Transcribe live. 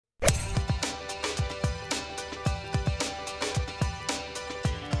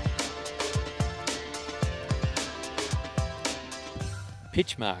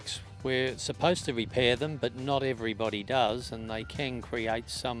pitch marks. We're supposed to repair them, but not everybody does, and they can create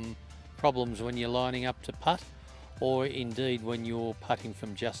some problems when you're lining up to putt, or indeed when you're putting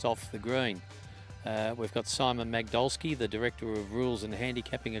from just off the green. We've got Simon Majdulski, the Director of Rules and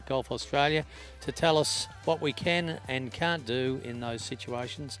Handicapping at Golf Australia, to tell us what we can and can't do in those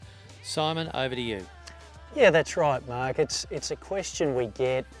situations. Simon, over to you. Yeah, that's right, Mark. It's a question we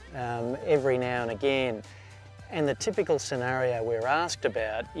get every now and again. And the typical scenario we're asked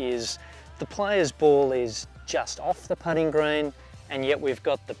about is the player's ball is just off the putting green, and yet we've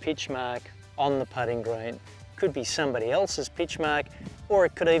got the pitch mark on the putting green. Could be somebody else's pitch mark, or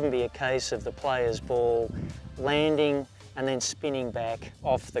it could even be a case of the player's ball landing and then spinning back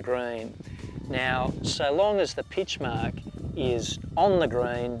off the green. Now, so long as the pitch mark is on the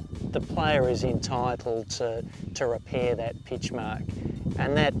green, the player is entitled to repair that pitch mark,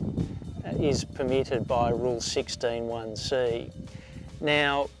 and that is permitted by Rule 16(1)(c).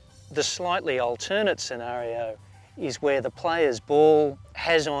 Now, the slightly alternate scenario is where the player's ball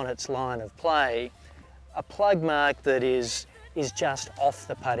has on its line of play a plug mark that is just off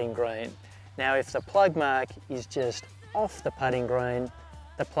the putting green. Now, if the plug mark is just off the putting green,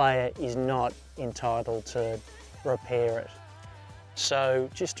 the player is not entitled to repair it. So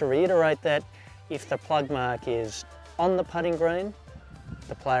just to reiterate that, if the plug mark is on the putting green,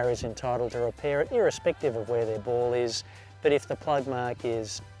 the player is entitled to repair it, irrespective of where their ball is. But if the plug mark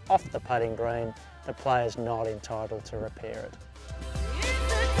is off the putting green, the player is not entitled to repair it.